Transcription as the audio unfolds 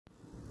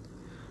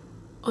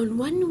On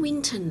one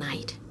winter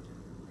night,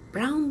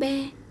 Brown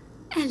Bear,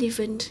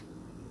 Elephant,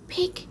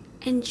 Pig,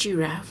 and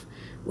Giraffe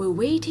were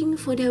waiting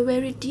for their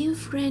very dear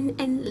friend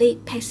and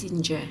late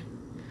passenger.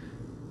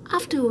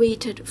 After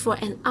waited for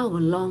an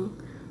hour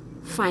long,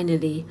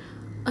 finally,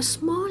 a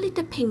small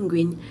little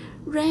penguin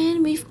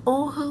ran with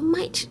all her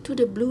might to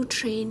the blue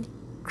train,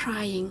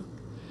 crying,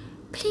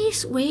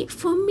 "Please wait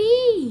for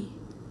me."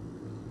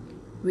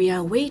 "We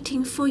are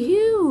waiting for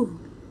you,"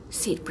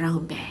 said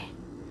Brown Bear.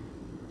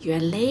 "You are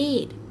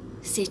late,"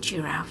 said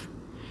Giraffe.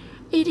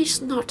 "It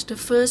is not the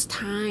first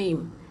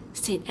time,"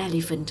 said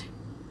Elephant.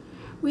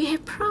 "We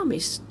have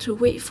promised to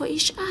wait for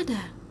each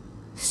other,"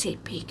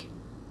 said Pig.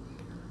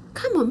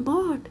 "Come on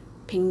board,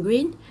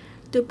 Penguin.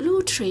 The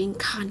blue train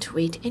can't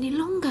wait any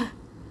longer,"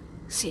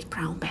 said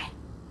Brown Bear.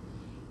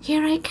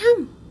 "Here I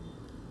come."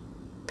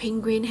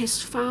 Penguin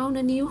has found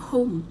a new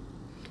home.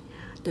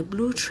 The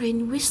blue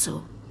train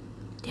whistled.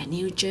 Their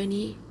new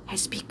journey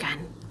has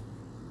begun.